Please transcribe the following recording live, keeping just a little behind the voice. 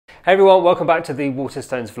Hey everyone, welcome back to the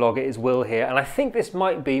Waterstones vlog. It is Will here, and I think this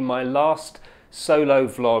might be my last solo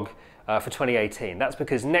vlog for 2018. That's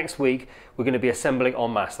because next week we're going to be assembling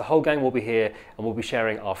en masse. The whole gang will be here and we'll be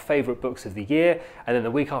sharing our favourite books of the year, and then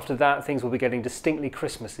the week after that things will be getting distinctly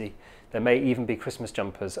Christmassy. There may even be Christmas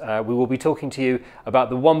jumpers. We will be talking to you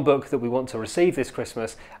about the one book that we want to receive this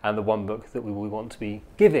Christmas and the one book that we want to be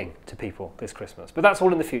giving to people this Christmas. But that's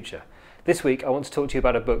all in the future. This week I want to talk to you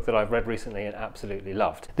about a book that I've read recently and absolutely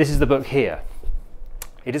loved. This is the book here.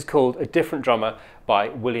 It is called A Different Drummer by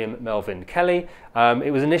William Melvin Kelley.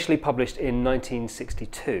 It was initially published in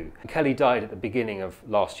 1962. Kelley died at the beginning of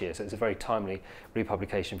last year, so it's a very timely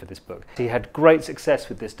republication for this book. He had great success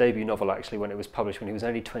with this debut novel actually when it was published when he was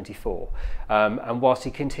only 24. And whilst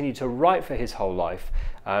he continued to write for his whole life,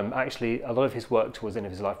 actually a lot of his work towards the end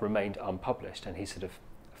of his life remained unpublished and he sort of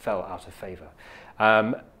fell out of favour.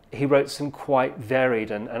 He wrote some quite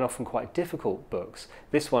varied and often quite difficult books.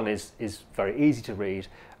 This one is very easy to read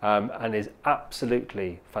and is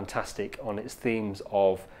absolutely fantastic on its themes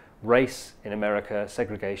of race in America,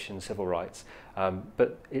 segregation, civil rights,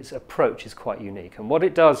 but its approach is quite unique. And what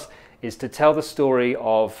it does is to tell the story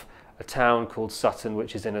of a town called Sutton,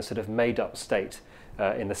 which is in a sort of made-up state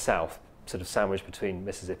in the South, sort of sandwiched between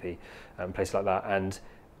Mississippi and places like that. And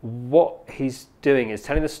what he's doing is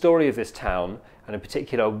telling the story of this town, and in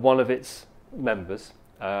particular one of its members,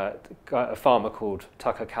 a farmer called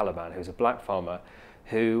Tucker Caliban, who's a black farmer,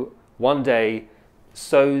 who one day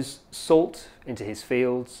sows salt into his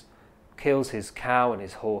fields, kills his cow and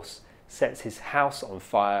his horse, sets his house on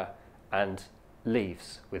fire and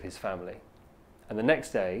leaves with his family. And the next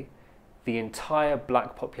day, the entire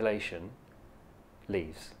black population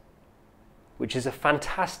leaves, which is a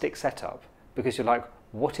fantastic setup because you're like,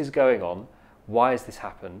 what is going on? Why has this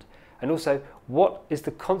happened? And also, what is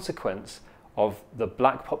the consequence of the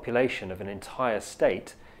black population of an entire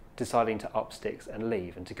state deciding to up sticks and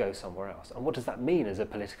leave and to go somewhere else? And what does that mean as a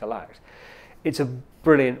political act? It's a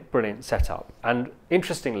brilliant, brilliant setup. And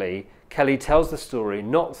interestingly, Kelley tells the story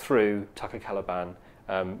not through Tucker Caliban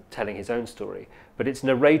telling his own story, but it's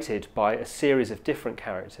narrated by a series of different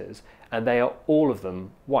characters, and they are all of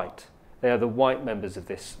them white. They are the white members of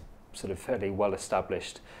this sort of fairly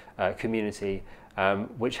well-established community,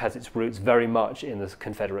 which has its roots very much in the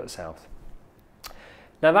Confederate South.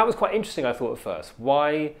 Now that was quite interesting, I thought at first.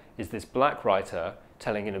 Why is this black writer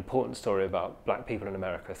telling an important story about black people in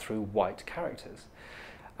America through white characters?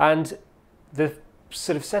 And the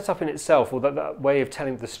sort of setup in itself, or that way of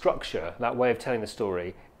telling the structure, that way of telling the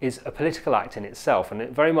story, is a political act in itself, and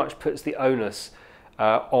it very much puts the onus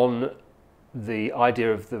on the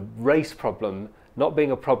idea of the race problem not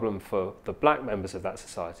being a problem for the black members of that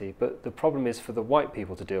society, but the problem is for the white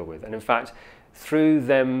people to deal with. And in fact, through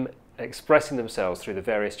them expressing themselves through the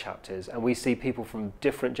various chapters, and we see people from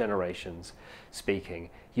different generations speaking,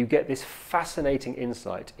 you get this fascinating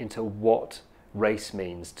insight into what race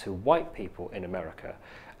means to white people in America,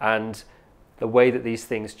 and the way that these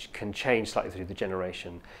things can change slightly through the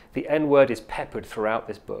generation. The N-word is peppered throughout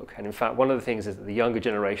this book, and in fact one of the things is that the younger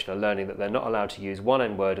generation are learning that they're not allowed to use one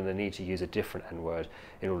N-word and they need to use a different N-word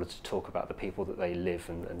in order to talk about the people that they live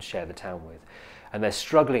and share the town with. And they're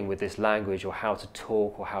struggling with this language or how to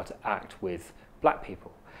talk or how to act with black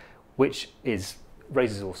people, which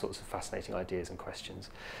raises all sorts of fascinating ideas and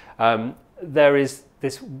questions. There is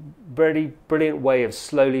this very brilliant way of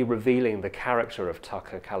slowly revealing the character of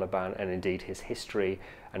Tucker Caliban and indeed his history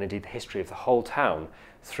and indeed the history of the whole town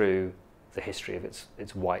through the history of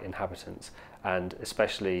its white inhabitants, and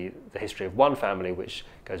especially the history of one family which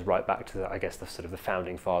goes right back to I guess the sort of the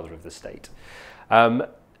founding father of the state.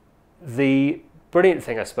 The brilliant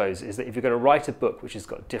thing, I suppose, is that if you're going to write a book which has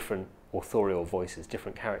got different authorial voices,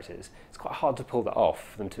 different characters, it's quite hard to pull that off,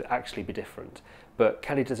 for them to actually be different. But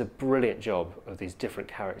Kelley does a brilliant job of these different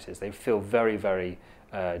characters. They feel very, very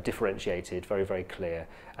differentiated, very, very clear.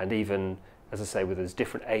 And even, as I say, with those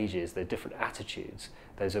different ages, their different attitudes,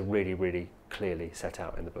 those are really, really clearly set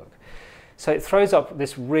out in the book. So it throws up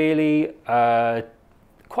this really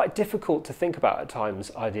quite difficult to think about at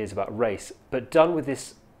times ideas about race, but done with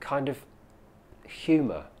this kind of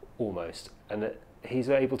humour almost, and that he's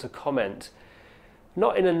able to comment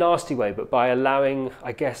not in a nasty way, but by allowing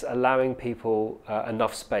people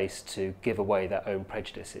enough space to give away their own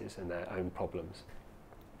prejudices and their own problems.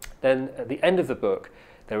 Then at the end of the book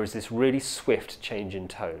there is this really swift change in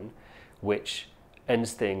tone which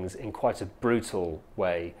ends things in quite a brutal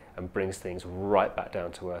way and brings things right back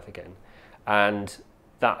down to earth again, and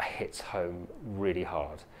that hits home really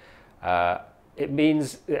hard.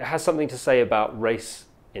 It has something to say about race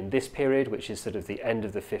in this period, which is sort of the end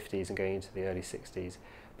of the 50s and going into the early 60s,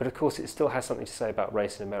 but of course it still has something to say about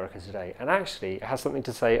race in America today. And actually it has something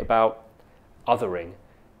to say about othering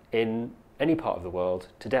in any part of the world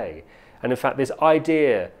today. And in fact, this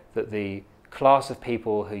idea that the class of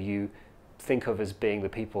people who you think of as being the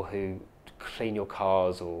people who clean your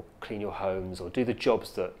cars or clean your homes or do the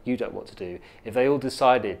jobs that you don't want to do, if they all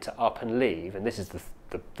decided to up and leave, and this is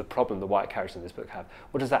the problem the white characters in this book have,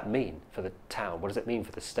 what does that mean for the town? What does it mean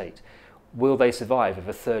for the state? Will they survive if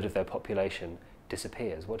a third of their population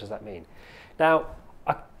disappears? What does that mean? Now,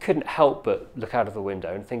 I couldn't help but look out of the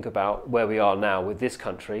window and think about where we are now with this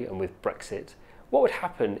country and with Brexit. What would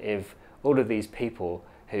happen if all of these people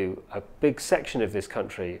who a big section of this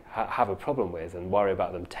country have a problem with and worry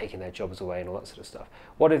about them taking their jobs away and all that sort of stuff?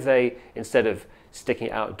 What if they, instead of sticking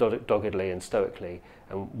it out doggedly and stoically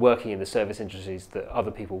and working in the service industries that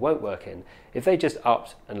other people won't work in, if they just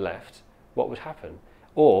upped and left, what would happen?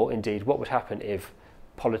 Or indeed, what would happen if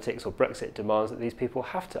politics or Brexit demands that these people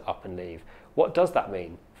have to up and leave? What does that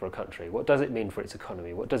mean for a country? What does it mean for its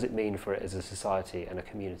economy? What does it mean for it as a society and a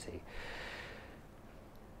community?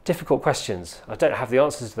 Difficult questions. I don't have the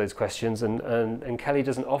answers to those questions, and Kelley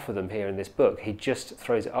doesn't offer them here in this book. He just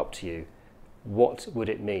throws it up to you. What would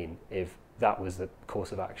it mean if that was the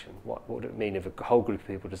course of action? What would it mean if a whole group of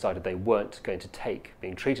people decided they weren't going to take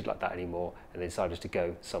being treated like that anymore and they decided to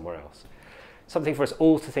go somewhere else? Something for us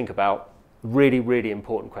all to think about. Really, really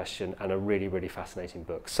important question and a really, really fascinating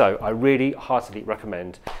book. So I really heartily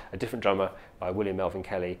recommend A Different Drummer by William Melvin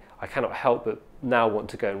Kelley. I cannot help but now want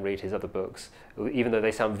to go and read his other books, even though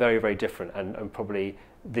they sound very, very different, and probably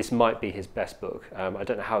this might be his best book. I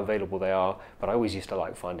don't know how available they are, but I always used to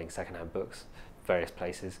like finding secondhand books various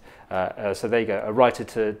places. So there you go, a writer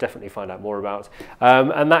to definitely find out more about.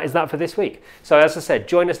 And that is that for this week. So as I said,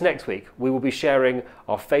 join us next week. We will be sharing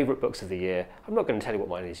our favourite books of the year. I'm not going to tell you what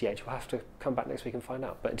mine is yet. You'll have to come back next week and find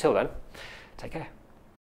out. But until then, take care.